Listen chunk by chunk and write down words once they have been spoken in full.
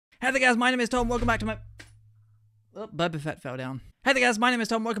Hey there guys, my name is Tom, welcome back to my... Oh, Boba Fett fell down. Hey there guys, my name is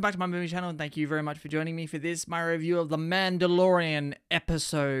Tom, welcome back to my movie channel, and thank you very much for joining me for this, my review of The Mandalorian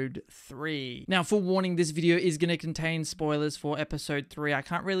Episode 3. Now, full warning, this video is going to contain spoilers for Episode 3. I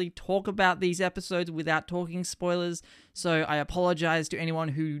can't really talk about these episodes without talking spoilers, so I apologize to anyone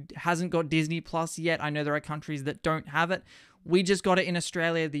who hasn't got Disney Plus yet. I know there are countries that don't have it. We just got it in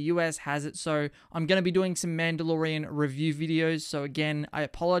Australia, the US has it, so I'm going to be doing some Mandalorian review videos, so again, I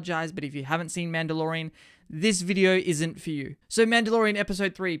apologize, but if you haven't seen Mandalorian, this video isn't for you. So Mandalorian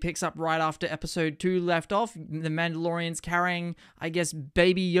Episode 3 picks up right after Episode 2 left off. The Mandalorian's carrying, I guess,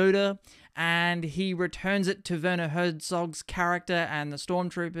 Baby Yoda, and he returns it to Werner Herzog's character and the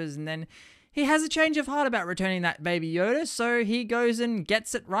Stormtroopers, and then he has a change of heart about returning that Baby Yoda, so he goes and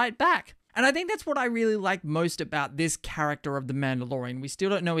gets it right back. And I think that's what I really like most about this character of the Mandalorian. We still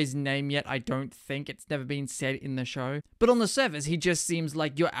don't know his name yet, I don't think. It's never been said in the show. But on the surface, he just seems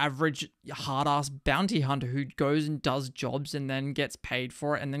like your average hard-ass bounty hunter who goes and does jobs and then gets paid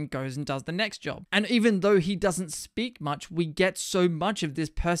for it and then goes and does the next job. And even though he doesn't speak much, we get so much of this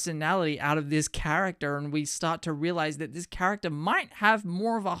personality out of this character, and we start to realize that this character might have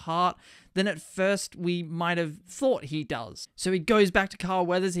more of a heart than at first we might have thought he does. So he goes back to Carl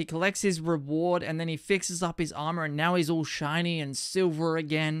Weathers, he collects his reward, and then he fixes up his armor, and now he's all shiny and silver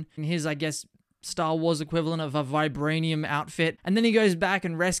again in his, I guess, Star Wars equivalent of a vibranium outfit. And then he goes back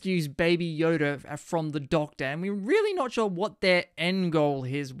and rescues Baby Yoda from the Doctor, and we're really not sure what their end goal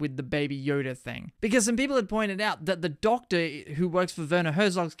is with the Baby Yoda thing. Because some people had pointed out that the Doctor, who works for Werner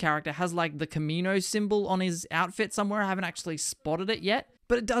Herzog's character, has like the Camino symbol on his outfit somewhere. I haven't actually spotted it yet.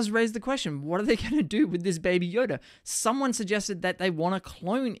 But it does raise the question, what are they going to do with this Baby Yoda? Someone suggested that they want to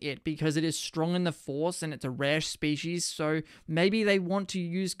clone it because it is strong in the Force and it's a rare species, so maybe they want to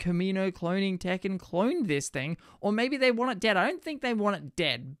use Camino cloning tech and clone this thing, or maybe they want it dead. I don't think they want it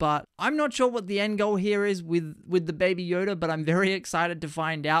dead, but I'm not sure what the end goal here is with the Baby Yoda, but I'm very excited to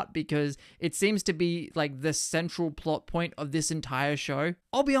find out because it seems to be like the central plot point of this entire show.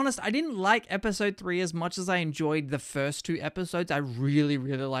 I'll be honest, I didn't like Episode 3 as much as I enjoyed the first two episodes. I really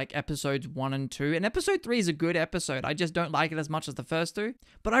like episodes 1 and 2, and episode 3 is a good episode. I just don't like it as much as the first two,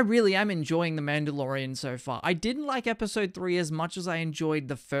 but I really am enjoying The Mandalorian so far. I didn't like episode 3 as much as I enjoyed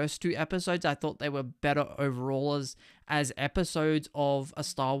the first two episodes. I thought they were better overall as episodes of a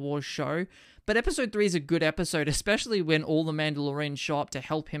Star Wars show. But episode 3 is a good episode, especially when all the Mandalorians show up to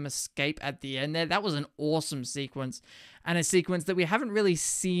help him escape at the end there. That was an awesome sequence, and a sequence that we haven't really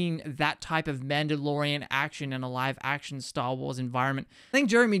seen that type of Mandalorian action in a live-action Star Wars environment. I think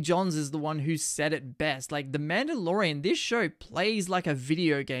Jeremy Jahns is the one who said it best. Like, The Mandalorian, this show plays like a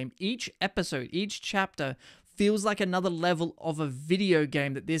video game. Each episode, each chapter feels like another level of a video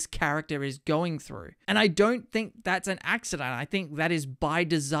game that this character is going through. And I don't think that's an accident. I think that is by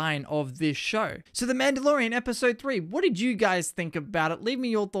design of this show. So The Mandalorian Episode 3, what did you guys think about it? Leave me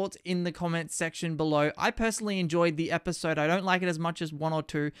your thoughts in the comments section below. I personally enjoyed the episode. I don't like it as much as 1 or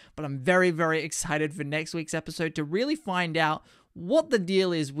 2, but I'm very, very excited for next week's episode to really find out what the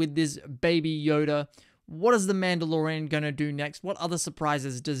deal is with this Baby Yoda. What is The Mandalorian going to do next? What other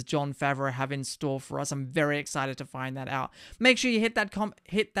surprises does Jon Favreau have in store for us? I'm very excited to find that out. Make sure you hit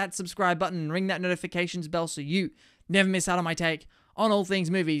that subscribe button and ring that notifications bell so you never miss out on my take on all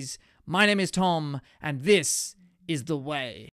things movies. My name is Tom, and this is The Way.